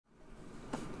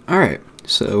Alright,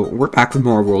 so we're back with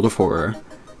more World of Horror.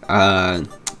 I'm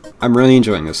really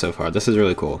enjoying this so far. This is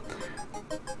really cool.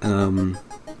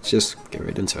 Let's just get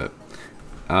right into it.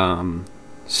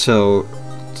 So,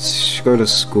 to go to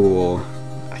school,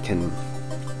 I can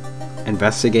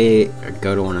investigate or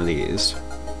go to one of these.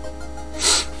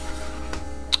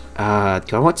 Do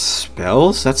I want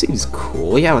spells? That seems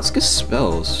cool. Yeah, let's get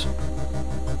spells.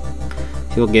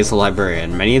 Field Gates the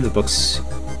Librarian. Many of the books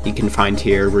you can find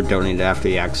here were donated after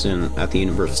the accident at the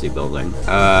university building.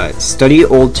 Study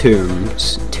old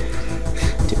tomes.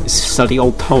 Study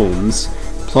old tomes.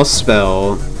 Plus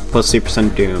spell. Plus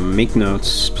 3% doom. Make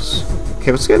notes.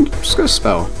 Okay, let's go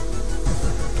spell.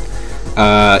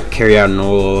 Carry out an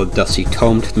old dusty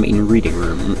tome to the main reading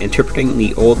room. Interpreting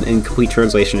the old and incomplete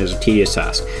translation is a tedious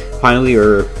task. Finally,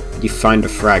 you find a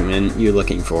fragment you're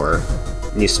looking for.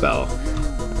 New spell.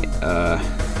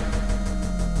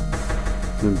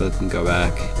 The book and go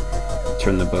back.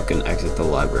 Turn the book and exit the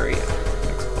library.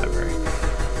 Exit the library.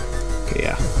 Okay,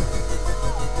 yeah.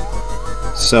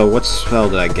 So, what spell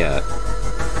did I get?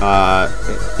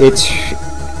 It's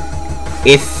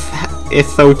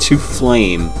Itho to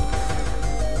Flame.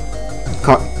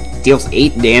 Deals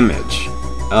 8 damage.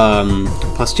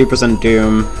 Plus 2%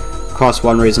 doom. Costs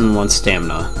 1 reason, 1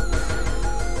 stamina.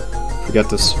 Forget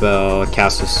the spell.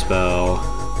 Cast a spell.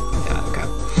 Yeah, okay.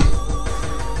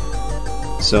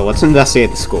 So let's investigate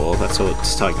the school. That's what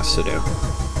it's telling us to do.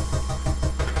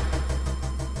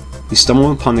 You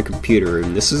stumble upon the computer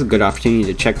room. This is a good opportunity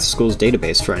to check the school's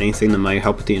database for anything that might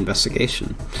help with the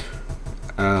investigation.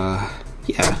 Yeah.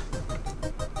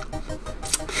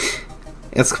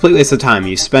 It's a complete waste of time.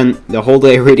 You spent the whole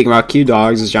day reading about cute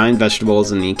dogs, giant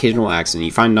vegetables, and the occasional accident.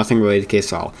 You find nothing related to the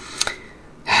case at all.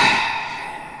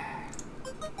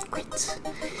 Great.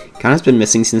 Kana's been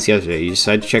missing since yesterday. You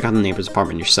decide to check out the neighbor's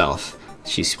apartment yourself.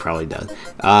 She's probably dead.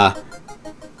 Oh,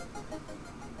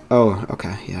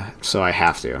 okay, yeah. So I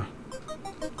have to. You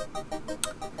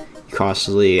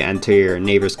cautiously enter your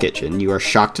neighbor's kitchen. You are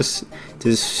shocked to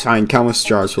find countless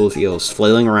jars full of eels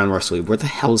flailing around rustily. Where the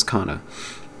hell is Kana?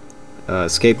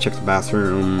 Escape, check the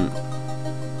bathroom.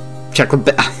 Check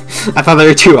the I thought there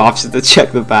were 2 options to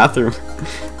check the bathroom.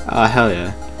 Hell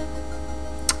yeah.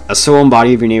 A soul and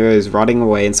body of your neighbor is rotting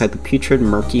away inside the putrid,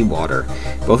 murky water.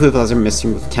 Both of us are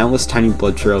missing with countless tiny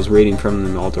blood trails radiating from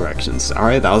them in all directions.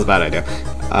 Alright, that was a bad idea.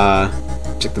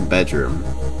 Check the bedroom.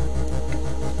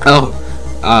 Oh,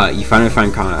 you finally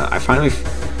find Kana. I found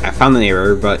the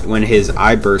neighbor, but when his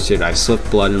eye bursted, I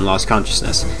slipped blood and lost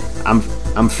consciousness. I'm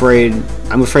afraid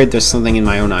there's something in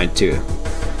my own eye too.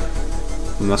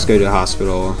 We must go to the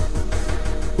hospital.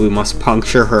 We must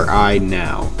puncture her eye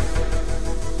now.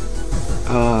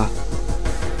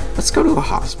 Let's go to a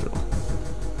hospital.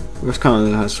 We're coming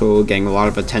to the hospital, getting a lot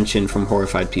of attention from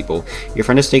horrified people. Your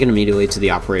friend is taken immediately to the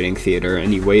operating theater,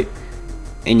 and you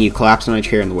collapse on a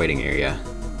chair in the waiting area.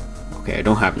 Okay, I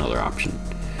don't have another option.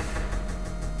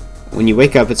 When you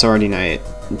wake up, it's already night.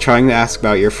 Trying to ask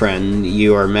about your friend,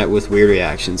 you are met with weird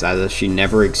reactions, as if she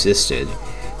never existed.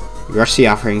 You rush to the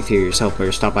operating theater yourself, but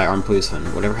you're stopped by armed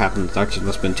policemen. Whatever happened, the doctors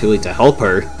must have been too late to help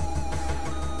her.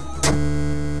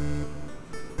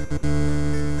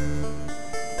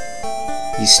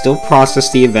 You still process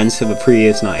the events of the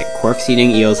previous night. Corpse-eating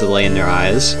eels that lay in their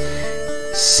eyes.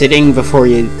 Sitting before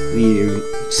your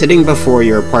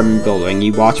apartment building,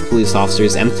 you watch police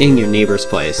officers emptying your neighbor's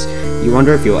place. You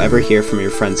wonder if you'll ever hear from your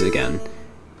friends again.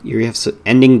 You have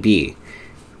ending B.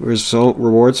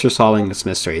 Rewards for solving this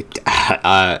mystery.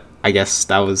 I guess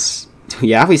that was...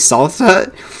 Yeah, we solved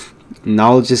that.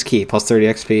 Knowledge is key. Plus 30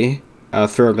 XP.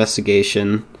 Thorough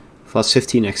investigation. Plus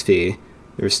 15 XP.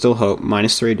 There's still hope.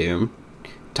 Minus 3 doom.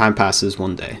 Time passes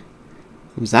 1 day.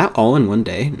 Was that all in 1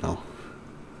 day? No.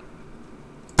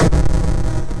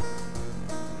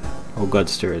 Oh, God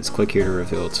stirreds. Click here to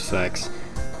reveal its effects.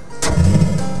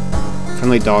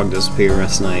 Friendly dog disappeared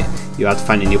last night. You have to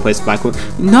find a new place to buy clothes.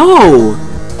 No!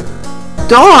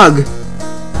 Dog!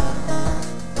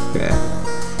 Okay.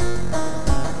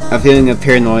 A feeling of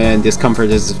paranoia and discomfort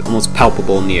is almost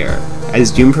palpable in the air.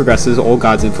 As Doom progresses, Old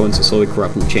God's influence will slowly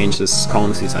corrupt and change this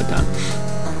calm seaside town.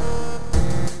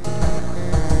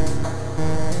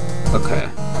 Okay.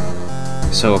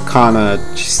 So Kana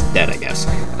just dead, I guess.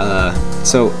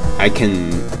 So I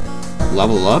can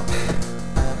level up.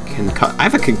 I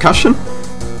have a concussion?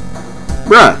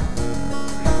 Bruh!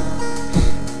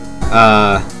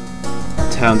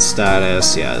 Town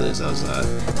status, yeah, there's that.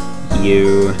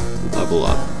 You level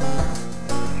up.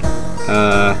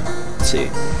 Let's see.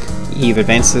 You've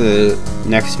advanced to the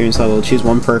next experience level. Choose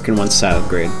 1 perk and 1 stat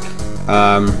upgrade.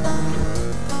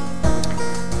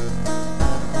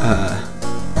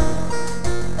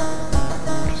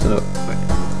 So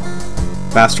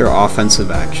Faster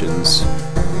offensive actions.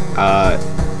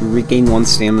 Regain 1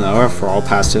 stamina for all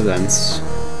past events.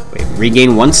 Wait,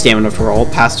 regain 1 stamina for all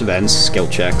past events, skill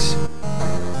checks.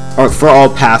 Or for all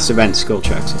past event skill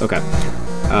checks. Okay.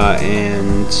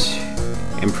 And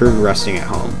improve resting at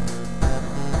home.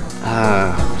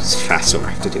 It's faster.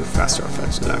 I have to do faster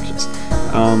offensive actions.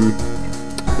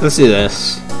 Let's do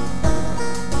this.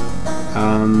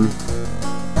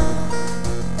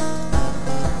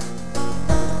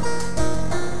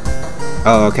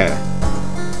 Oh, okay.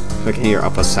 So I can either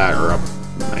up a stat or up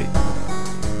my,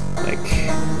 like,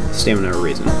 stamina or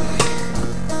reason.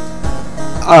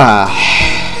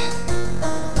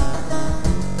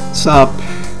 What's up?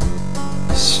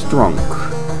 Strunk.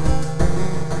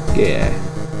 Yeah.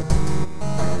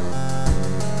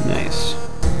 Nice.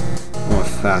 I'm a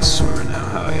fast swimmer now,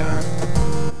 hell yeah.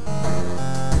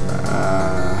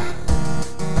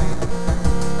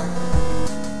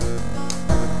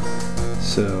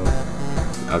 So,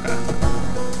 okay.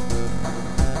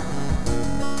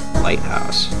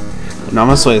 Lighthouse.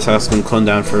 Anomalous lighthouse has been cloned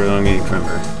down for a long age,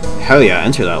 remember. Hell yeah,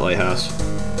 enter that lighthouse.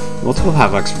 Multiple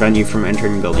Havlocks prevent you from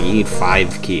entering the building. You need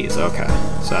 5 keys. Okay,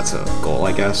 so that's a goal,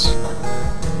 I guess.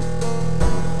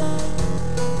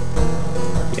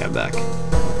 Yeah, back.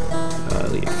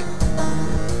 Leave.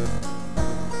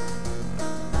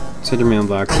 Inside your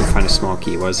mailbox, you find a small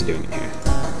key. What is it doing in here?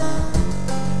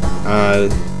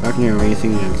 Back in here,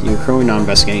 anything you're currently not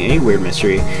investigating any weird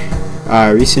mystery.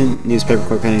 Recent newspaper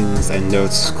clippings and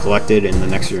notes collected in the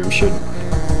next room should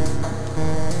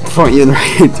point you in the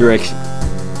right direction.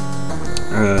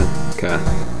 Okay.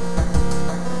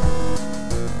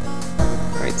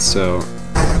 Alright, so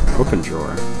open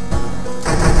drawer.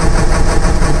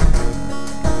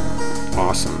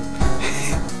 Awesome.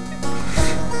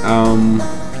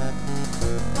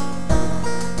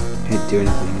 Can't do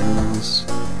anything else.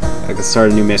 I could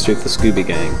start a new mystery with the Scooby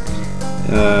Gang.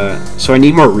 So I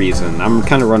need more reason. I'm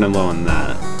kind of running low on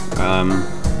that.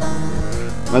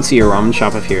 Let's see, a ramen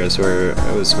shop up here is where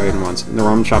I was waiting once. The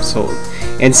ramen shop sold.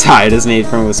 Inside is made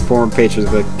from with former patrons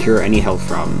that cure any health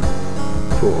problem.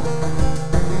 Cool.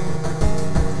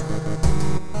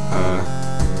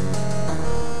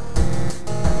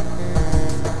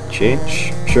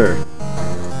 Change? Sure.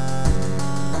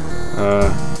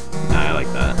 Nah, I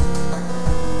like that.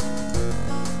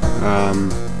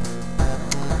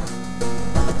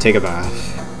 Take a bath.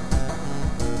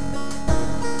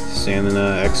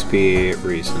 Stamina, XP,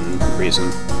 reason.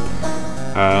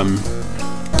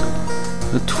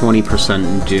 The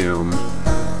 20% Doom.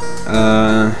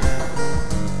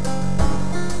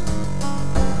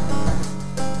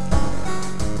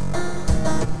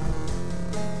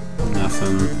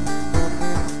 Nothing.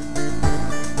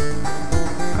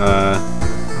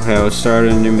 Okay, let's start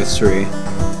a new mystery.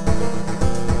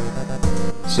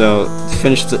 So,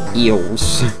 finish the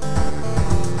eels.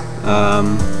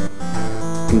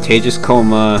 Contagious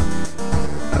coma,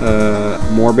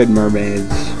 morbid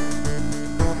mermaids,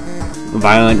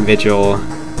 violent vigil,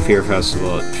 fear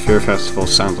festival. Fear festival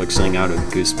sounds like something out of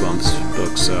Goosebumps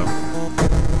book, so.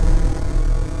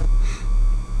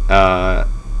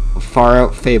 Far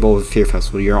out fable of fear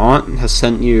festival. Your aunt has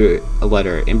sent you a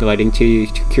letter inviting you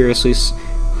to curious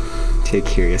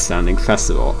sounding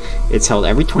festival. It's held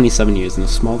every 27 years in a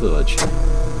small village.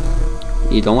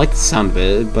 You don't like the sound of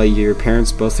it, but your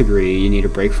parents both agree you need a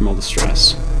break from all the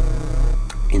stress.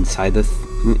 Inside the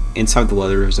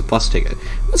letter is a bus ticket.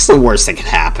 What's the worst that could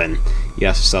happen? You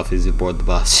ask yourself as you board the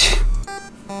bus.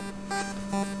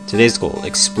 Today's goal: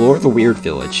 explore the weird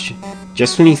village.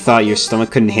 Just when you thought your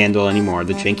stomach couldn't handle anymore,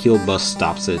 the janky old bus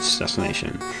stops at its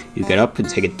destination. You get up and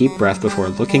take a deep breath before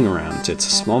looking around. It's a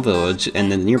small village, and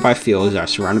the nearby fields are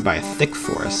surrounded by a thick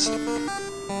forest.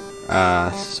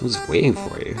 Someone's waiting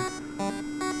for you.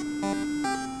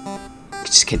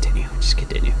 Just continue.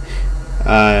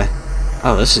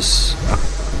 Oh, this is... Oh.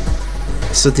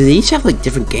 So do they each have, like,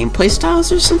 different gameplay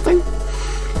styles or something?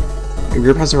 Your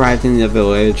group has arrived in the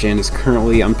village and is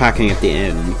currently unpacking at the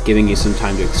inn, giving you some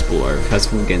time to explore. The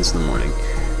festival begins in the morning.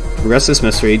 To progress this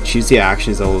mystery, choose the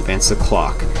actions that will advance the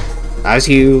clock. As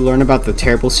you learn about the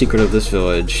terrible secret of this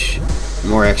village,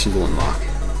 more actions will unlock.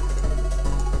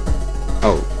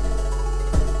 Oh.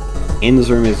 Inn's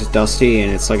room is dusty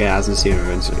and it's like it hasn't seen an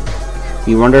adventure.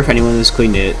 You wonder if anyone has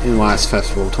cleaned it in the last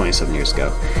festival 27 years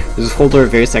ago. There's a folder of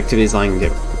various activities lying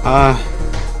there.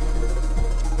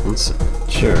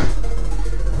 Sure.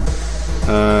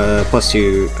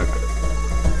 +2. Okay.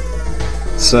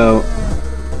 So,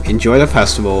 enjoy the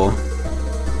festival.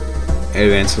 It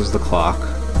advances the clock.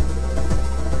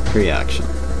 Reaction.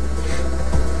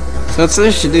 So, it's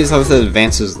this should do something that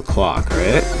advances the clock,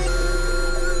 right?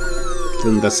 to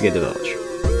investigate the village.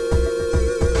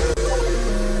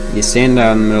 You stand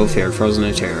out in the middle of fear, frozen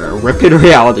in terror. A rip in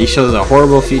reality shows a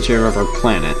horrible future of our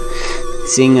planet.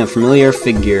 Seeing a familiar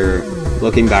figure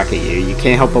looking back at you, you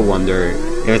can't help but wonder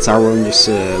if it's our own just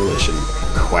illusion.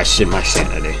 Question my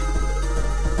sanity.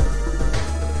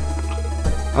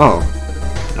 Oh,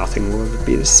 nothing will ever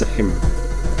be the same.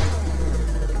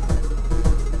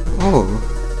 Oh,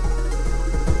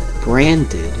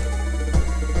 branded.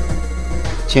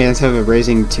 Chance of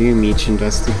erasing doom each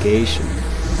investigation.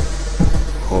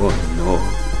 Oh no.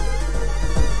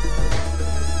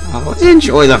 Oh, let's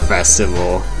enjoy the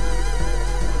festival.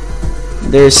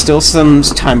 There's still some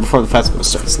time before the festival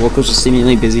starts. Locals are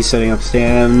seemingly busy setting up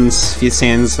stands. A few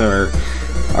stands are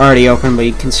already open, but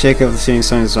you can shake off the singing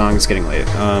song. It's getting late.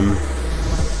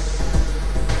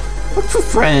 Look for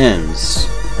friends.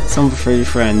 Some for your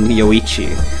friend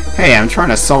Yoichi. Hey, I'm trying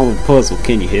to solve a puzzle.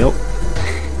 Can you help?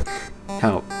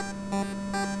 Help.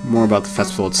 More about the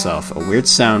festival itself. A weird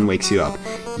sound wakes you up.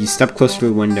 You step closer to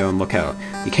the window and look out.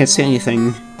 You can't see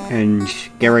anything, and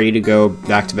get ready to go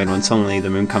back to bed when suddenly the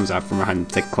moon comes out from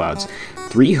behind thick clouds.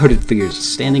 3 hooded figures are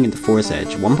standing at the forest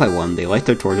edge. One by one, they light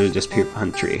their torches and disappear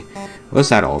behind a tree. What's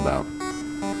that all about?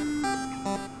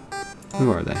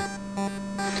 Who are they?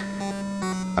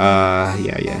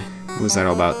 Yeah. What's that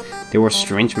all about? They wore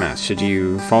strange masks. Should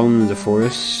you follow them into the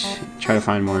forest? Try to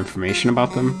find more information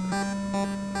about them?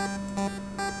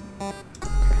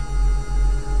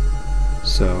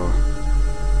 So,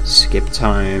 skip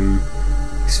time,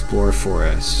 explore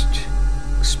forest,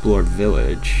 explore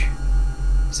village.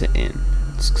 Is it in?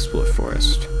 Let's explore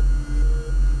forest.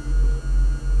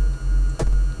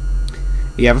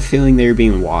 You have a feeling that you're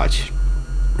being watched.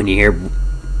 When you hear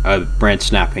a branch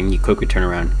snapping, you quickly turn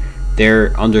around. There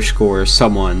is underscore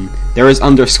someone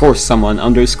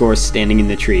standing in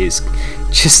the trees,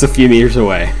 just a few meters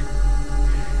away.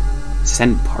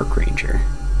 Send park ranger.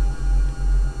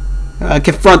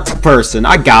 Confront the person.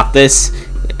 I got this.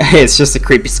 It's just a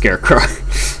creepy scarecrow.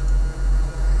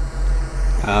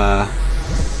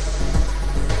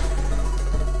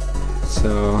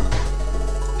 So,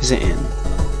 is it in?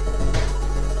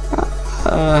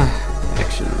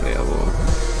 Action available.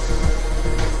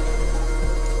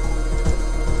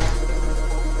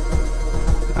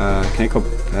 Can I go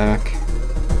back?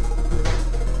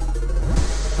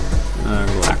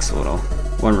 Relax a little.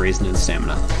 One reason is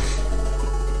stamina.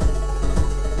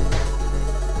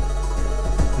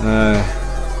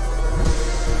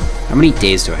 How many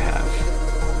days do I have?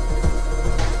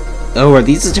 Oh, are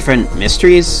these the different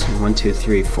mysteries? 1, 2,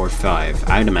 3, 4, 5.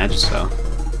 I'd imagine so.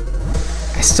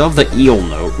 I still have the eel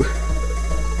note.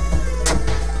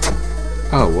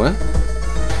 Oh, what?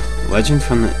 Legend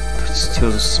from the to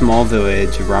a small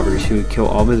village of robbers who kill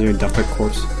all of their dumped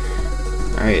corpses.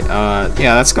 Alright,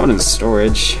 yeah, that's going in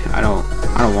storage. I don't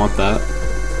want that.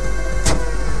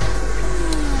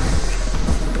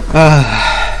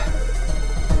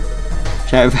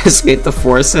 Should I investigate the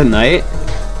forest at night?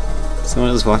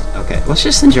 Someone is watching. Okay, let's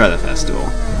just enjoy the festival.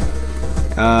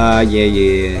 Yeah.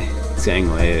 It's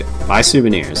getting late. Buy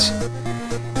souvenirs.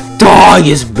 Dog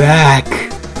is back!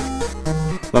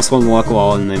 +1 luck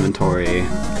while in the inventory.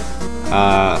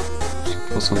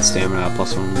 +1 stamina,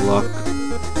 +1 luck.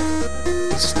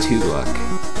 It's 2 luck.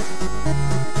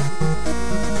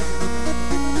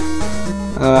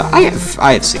 I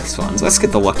have 6 funds. Let's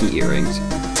get the lucky earrings.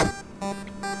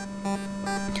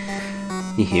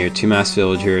 You hear 2 masked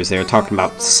villagers. They are talking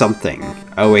about something.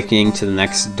 Awakening to the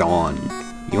next dawn.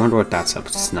 You wonder what that's up.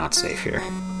 It's not safe here.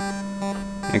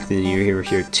 And then you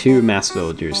hear 2 masked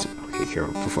villagers. Okay, here,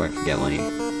 before I forget, let me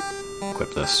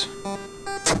equip this.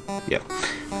 Yep.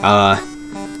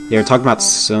 They were talking about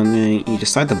something. You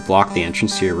decide to block the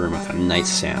entrance to your room with a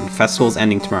nightstand. Festival's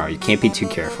ending tomorrow. You can't be too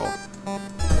careful.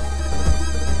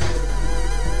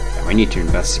 Yeah, we need to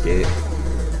investigate.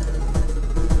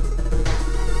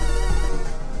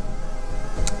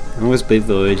 In this big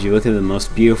village, you look at the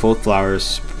most beautiful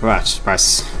flowers.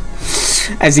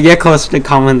 As you get closer to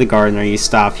Colin the gardener, you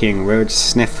stop hearing weird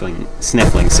sniffling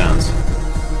sounds.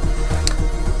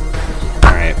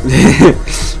 Alright.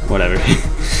 Whatever.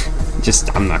 Just,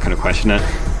 I'm not gonna question it.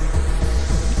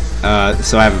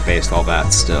 So I have a baseball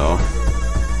bat still.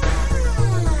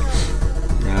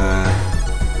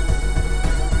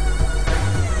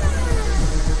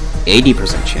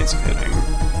 80% chance of hitting.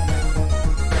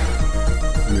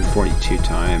 42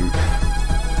 time.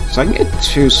 So I can get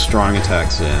 2 strong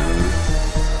attacks in,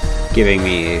 giving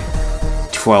me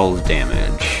 12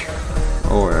 damage.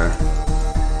 Or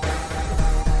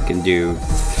I can do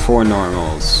 4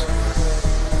 normals.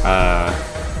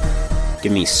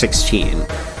 Give me 16.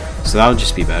 So that'll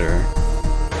just be better.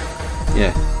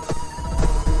 Yeah.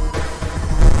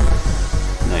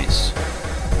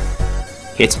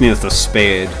 Hits me with a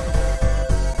spade.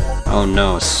 Oh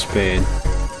no, a spade.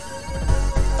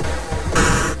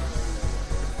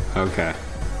 Okay.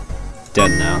 Dead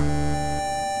now.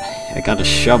 I got a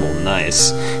shovel,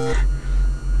 nice.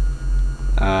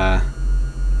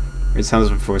 It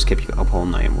sounds like force kept you up all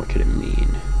night. What could it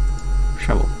mean?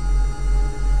 Shovel.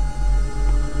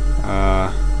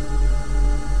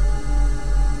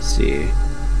 Let's see.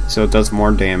 So it does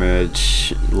more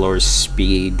damage, lowers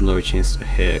speed, lower chance to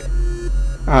hit.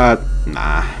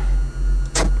 Nah.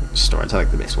 Store it, I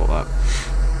like the baseball bat.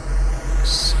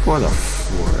 Explore the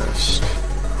forest.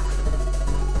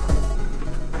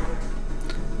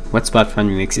 Wet spot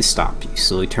finally makes you stop. You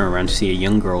slowly turn around to see a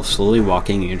young girl slowly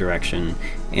walking in your direction.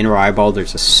 In her eyeball,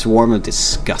 there's a swarm of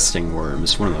disgusting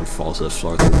worms. One of them falls to the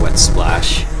floor with a wet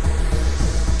splash.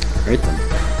 Alright then.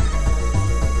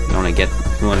 You wanna get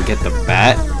the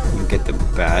bat? You get the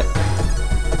bat.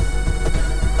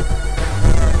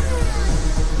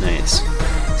 Nice.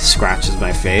 Scratches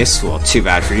my face. Well, too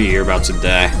bad for you. You're about to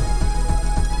die.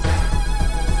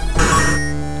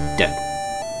 Dead.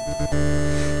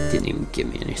 Didn't even give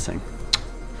me anything.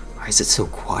 Why is it so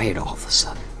quiet all of a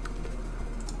sudden?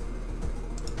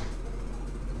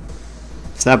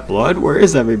 Is that blood? Where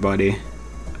is everybody?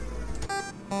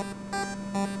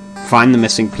 Find the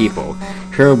missing people.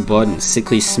 Trail of blood and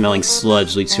sickly smelling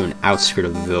sludge leads to an outskirt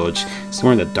of the village.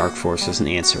 Somewhere in the dark forest there's an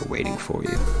answer waiting for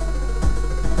you.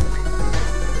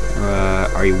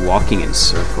 Are you walking in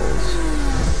circles?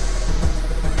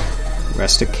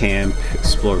 Rest at camp,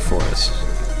 explore forest.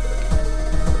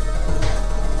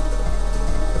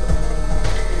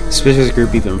 A suspicious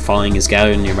group you've been following is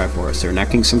gathered in a nearby forest. They're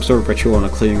enacting some sort of ritual on a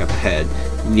clearing up ahead.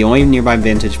 The only nearby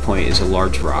vantage point is a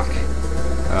large rock.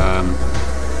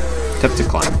 Tough to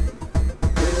climb.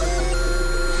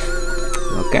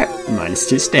 Okay,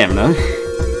 -2 stamina.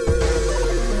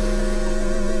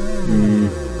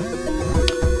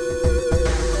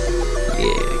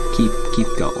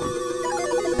 Keep going.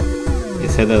 It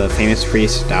said that a famous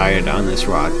priest died on this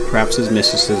rock. Perhaps his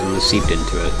mysticism was seeped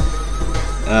into it.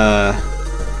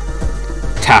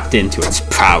 Tapped into its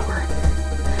power.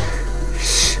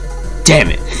 Damn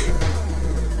it!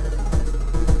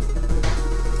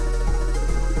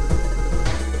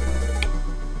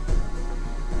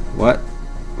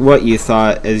 What you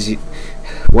thought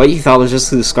was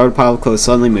just a discarded pile of clothes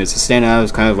suddenly moves to stand out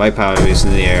as kind of white powder released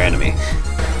into the air enemy.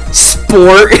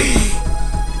 Sport!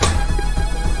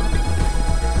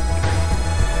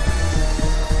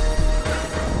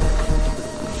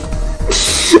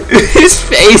 His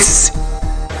face!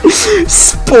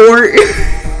 Sport!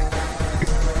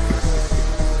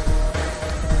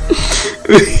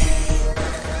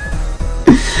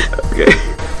 Okay.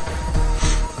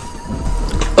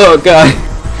 Oh god.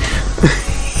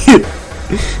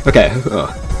 Okay,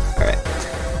 alright.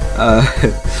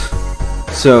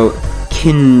 So,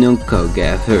 Kinoko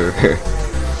Gather.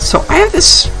 So, I have this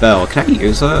spell. Can I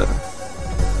use it?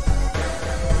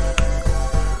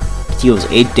 Deals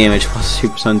 8 damage plus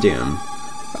 2% doom.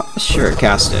 Oh, sure,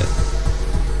 cast it.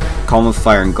 Column of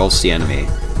fire engulfs the enemy.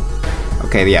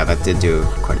 Okay, yeah, that did do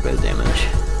quite a bit of damage.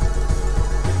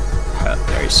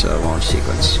 There's a launch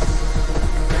sequence.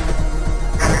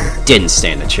 Didn't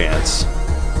stand a chance.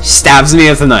 Stabs me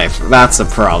with a knife. That's a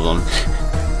problem.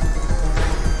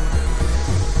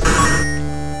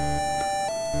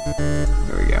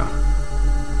 There we go.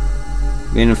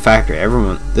 In a factory,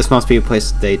 everyone. This must be a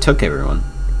place they took everyone.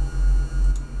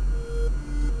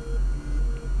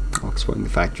 While exploring the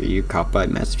factory, you're caught by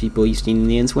masked people you seen in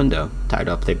the inn's window. Tied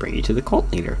up, they bring you to the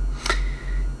cult leader.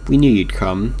 We knew you'd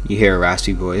come. You hear a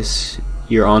raspy voice.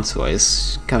 Your aunt's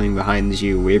voice coming behind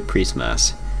you, weird priest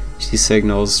mask. She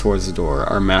signals towards the door.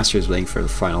 Our master is waiting for the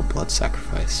final blood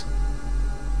sacrifice.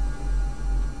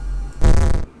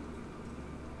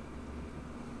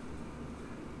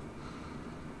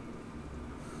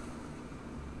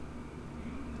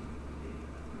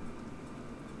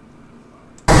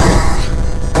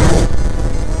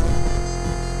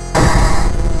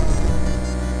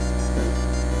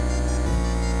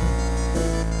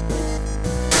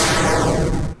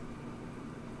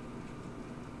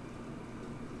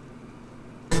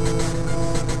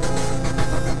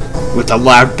 With a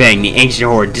loud bang, the ancient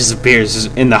horde disappears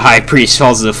and the high priest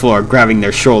falls to the floor, grabbing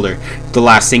their shoulder. The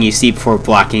last thing you see before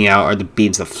blacking out are the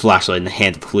beams of flashlight in the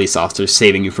hand of police officers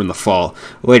saving you from the fall.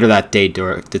 Later that day,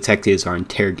 detectives are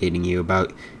interrogating you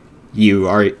about...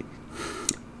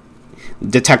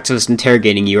 Detectives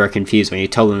interrogating you are confused when you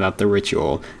tell them about the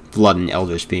ritual, blood and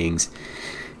elvish beings.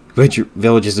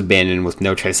 Village is abandoned with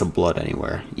no trace of blood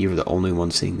anywhere. You are the only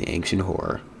one seeing the ancient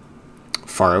horror.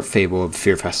 Far out fable of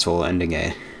Fear Festival ending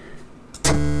a...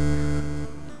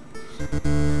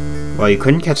 While you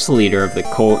couldn't catch the leader of the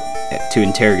cult to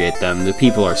interrogate them, the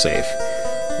people are safe.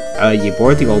 You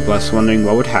board the old bus wondering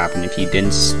what would happen if you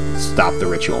didn't stop the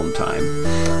ritual in time.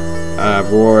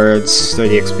 Rewards,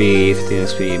 30 XP, 50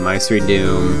 XP, minus 3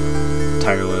 Doom,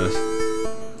 Tireless.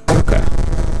 Okay.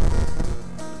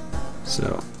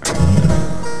 So,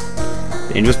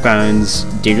 dangerous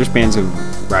bands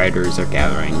of rioters are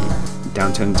gathering.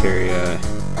 Downtown Ontario,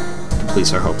 the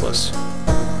police are hopeless.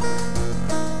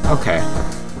 Okay.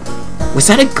 Was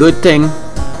that a good thing?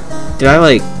 Did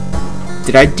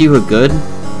I do a good?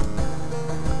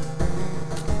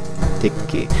 Take the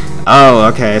key. Oh,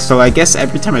 okay, so I guess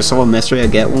every time I solve a mystery I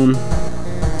get one.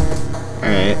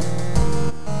 Alright.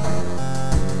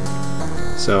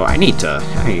 So I need to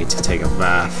take a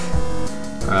bath.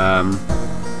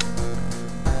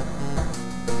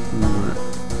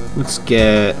 Let's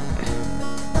get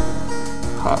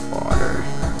hot water.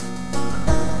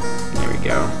 There we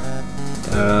go.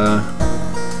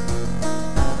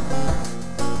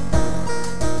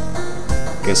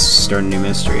 Guess start a new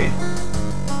mystery.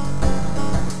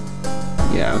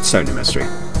 Yeah, let's start a new mystery.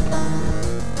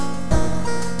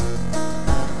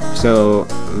 So,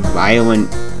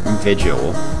 violent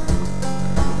vigil,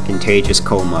 contagious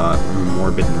coma,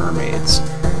 morbid mermaids.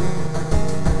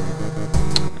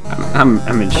 I'm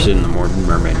interested in the morbid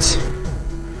mermaids.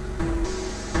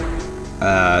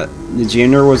 The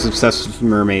janitor was obsessed with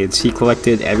mermaids. He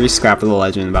collected every scrap of the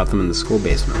legend about them in the school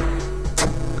basement.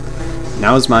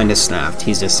 Now his mind has snapped.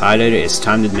 He's decided it's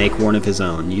time to make one of his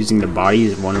own, using the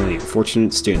bodies of one of the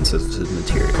unfortunate students as his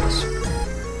materials.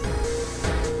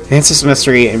 To answer this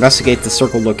mystery, investigate the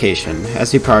circled location.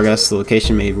 As you progress, the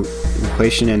location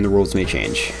and the rules may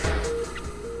change.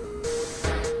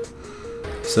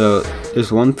 So,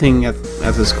 there's one thing at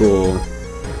the school.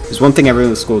 There's one thing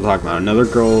everyone at the school will talk about. Another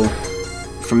girl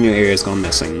from your area has gone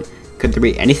missing. Could there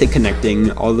be anything connecting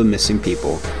all the missing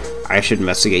people? I should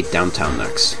investigate downtown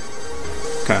next.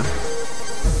 Okay.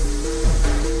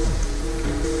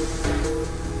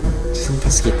 Let's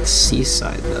investigate the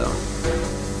seaside, though.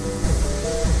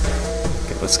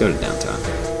 Okay, let's go to downtown.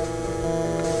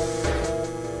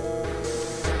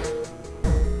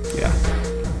 Yeah.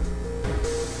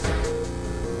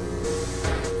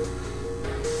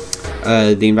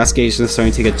 The investigation is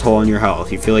starting to take a toll on your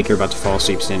health. You feel like you're about to fall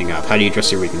asleep standing up. How do you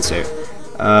address your weakness here?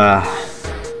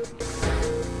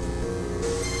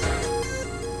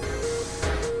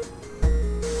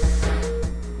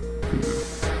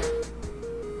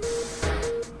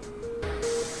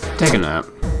 Take a nap.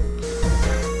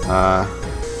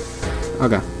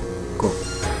 Okay. Cool.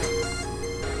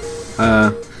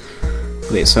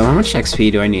 Wait, so how much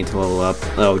XP do I need to level up?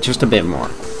 Oh, just a bit more.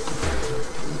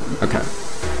 Okay.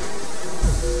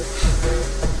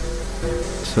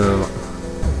 So,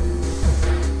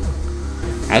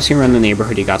 asking around the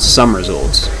neighborhood, you got some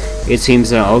results. It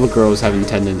seems that all the girls have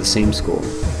attended the same school.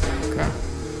 Okay.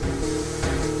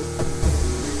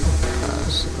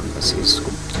 So let's see, school.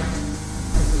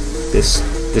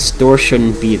 This door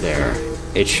shouldn't be there.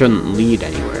 It shouldn't lead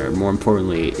anywhere. More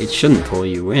importantly, it shouldn't pull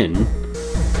you in.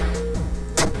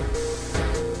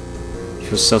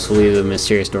 You're supposed to leave the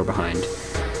mysterious door behind.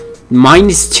 Mine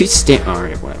is too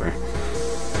alright, whatever.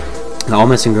 All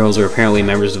missing girls are apparently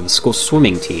members of the school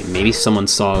swimming team. Maybe someone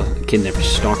saw a kidnapper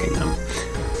stalking them.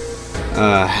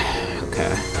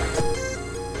 Okay.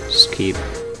 Just keep...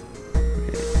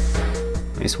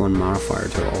 Nice one modifier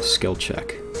to all skill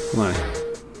check. Why?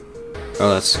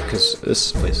 Oh, that's because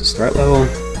this place is threat level.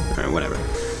 Alright, whatever.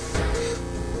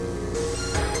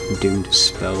 Doomed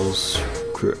spells,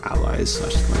 crew allies,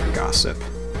 / gossip.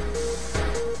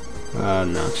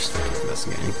 No, just keep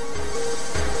investigating.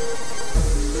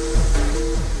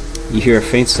 You hear a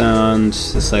faint sound.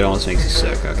 This light almost makes you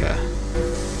sick. Okay.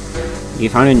 You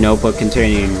find a notebook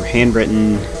containing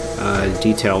handwritten,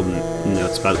 detailed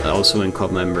notes about the Elsewin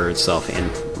Club member itself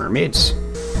and mermaids.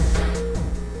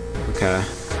 Okay.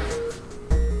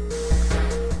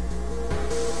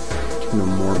 From a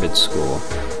morbid school.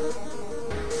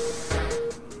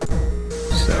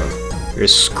 So,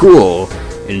 there's school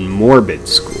in morbid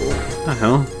school. What the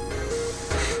hell?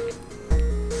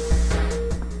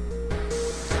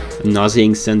 A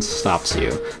nauseating sense stops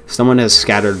you. Someone has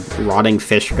scattered rotting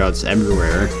fish guts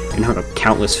everywhere and hung up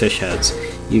countless fish heads.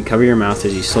 You cover your mouth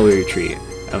as you slowly retreat.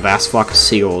 A vast flock of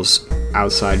seagulls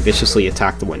outside viciously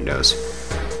attack the windows.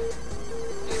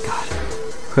 God.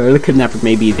 Whoever the kidnapper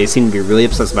may be, they seem to be really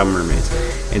obsessed about mermaids.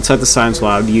 Inside the science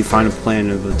lab, you find a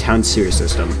plan of the town sewer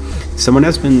system. Someone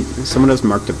has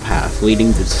marked a path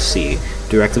leading to the sea,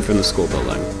 directly from the school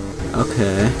building.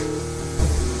 Okay.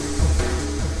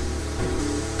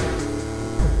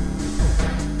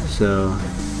 So,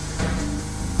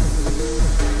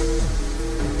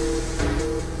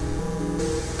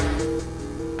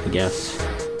 guess.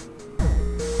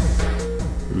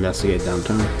 Investigate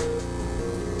downtown.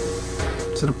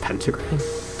 Is it a pentagram?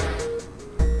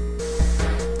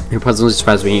 You're pleasantly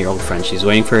surprised meeting your old friend. She's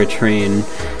waiting for a train.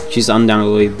 She's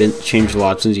undoubtedly changed a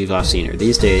lot since you've last seen her.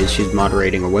 These days, she's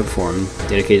moderating a web forum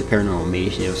dedicated to paranormal. Maybe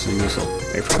she knows something useful.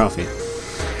 Ready for coffee.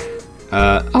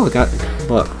 Oh, I got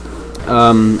look.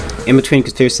 In between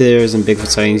conspiracy theories and Bigfoot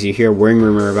sightings, you hear a worrying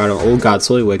rumor about an old god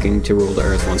slowly waking to rule the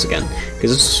earth once again. Could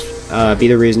this be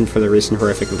the reason for the recent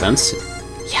horrific events?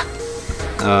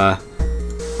 Yeah.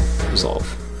 Resolve.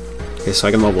 Okay, so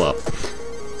I can level up.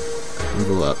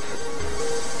 Level up.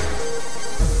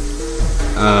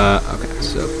 Okay,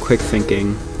 so quick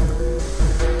thinking.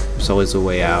 There's always a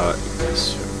way out.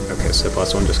 Okay, so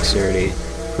 +1 dexterity.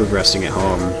 Prove resting at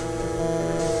home.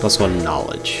 +1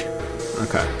 knowledge.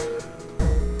 Okay.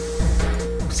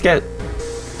 Let's get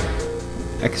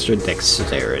extra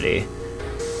dexterity.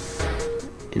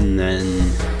 And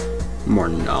then more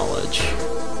knowledge.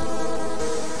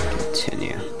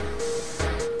 Continue.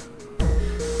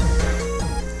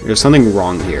 There's something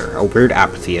wrong here. A weird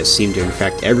apathy has seemed to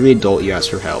infect every adult you ask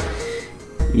for help.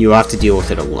 You'll have to deal with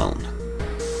it alone.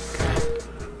 Okay.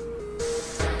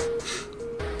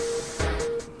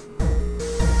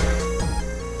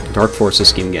 Dark forces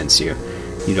scheme against you.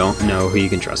 You don't know who you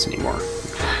can trust anymore.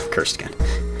 Cursed again.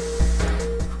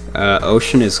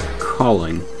 Ocean is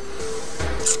calling.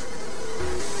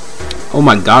 Oh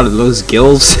my god, are those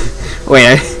gills?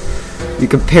 Wait, you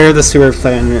compare the sewer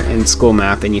plan and school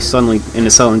map, and it suddenly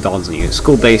dawns on you.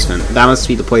 School basement. That must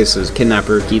be the place the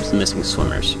kidnapper keeps the missing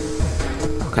swimmers.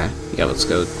 Okay, yeah, let's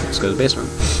go to the basement.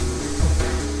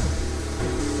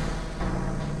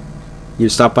 You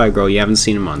stopped by a girl you haven't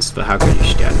seen in months, but how could you?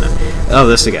 She got in it. Oh,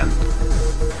 this again.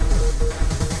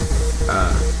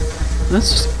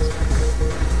 Let's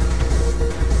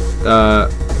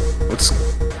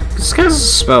let's cast a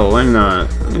spell. Why not?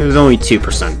 There's only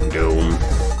 2% doom.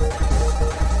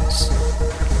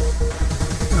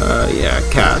 Yeah,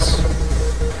 cast.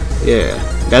 Yeah,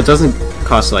 that doesn't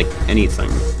cost like anything,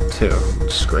 too,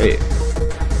 which is great.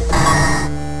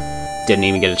 Didn't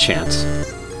even get a chance.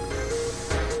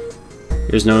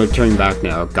 There's no turning back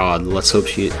now. God, let's hope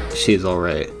she's all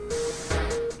right.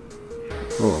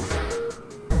 Oh.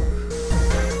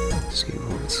 Just getting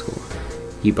home at school.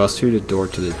 You bust through the door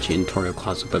to the janitorial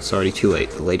closet, but it's already too late.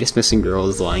 The latest missing girl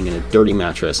is lying in a dirty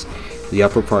mattress, the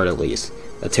upper part at least.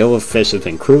 A tail of fish has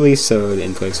been cruelly sewed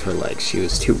in place of her legs. She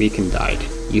was too weak and died.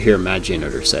 You hear a mad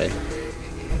janitor say.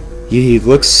 He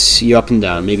looks you up and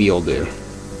down. Maybe you'll do.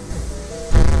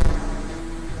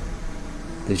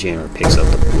 The janitor picks up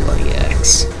the bloody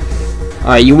axe.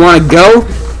 Alright, you wanna go?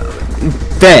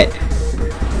 Bet.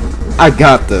 I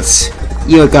got this.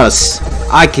 You got us.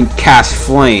 I can cast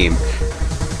flame.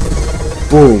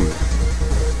 Boom.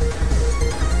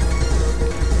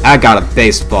 I got a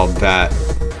baseball bat.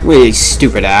 Wait,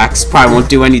 stupid axe. Probably won't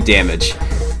do any damage.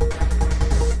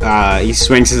 He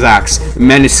swings his axe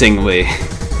menacingly.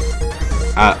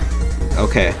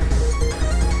 Okay.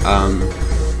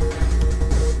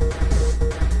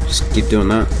 Just keep doing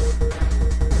that.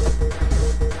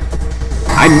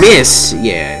 I miss!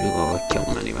 Yeah, well, kill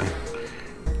him anyway.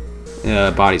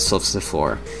 Body slips to the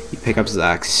floor. You pick up his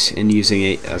axe, and using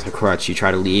it as a crutch, you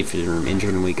try to leave the room.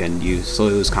 Injured and weakened, you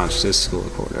slowly lose consciousness to school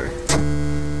recorder.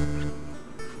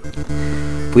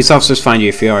 Police officers find you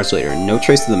a few hours later. No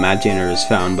trace of the mad janitor is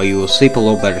found, but you will sleep a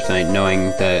little better tonight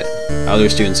knowing that other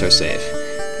students are safe.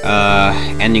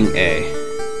 Ending A.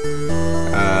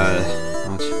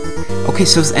 Okay,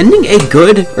 so is ending A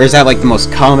good? Or is that like the most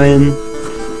common?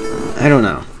 I don't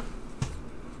know.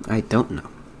 I don't know.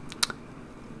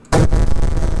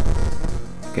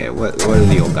 Okay, what did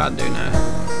the old god do now?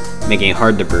 Making it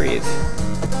hard to breathe.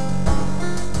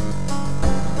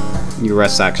 Your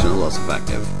rest action is less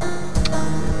effective.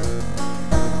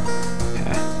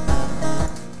 Okay.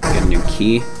 Get a new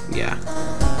key? Yeah.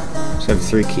 So I have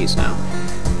 3 keys now.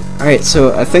 Alright,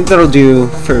 so I think that'll do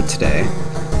for today.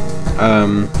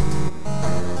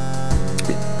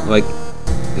 Like,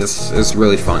 this is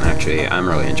really fun, actually. I'm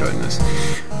really enjoying this.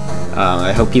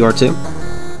 I hope you are too.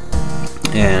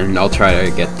 And I'll try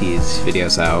to get these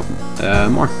videos out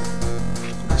more.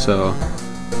 So,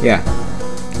 yeah.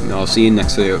 And I'll see you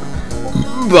next video.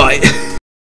 Bye!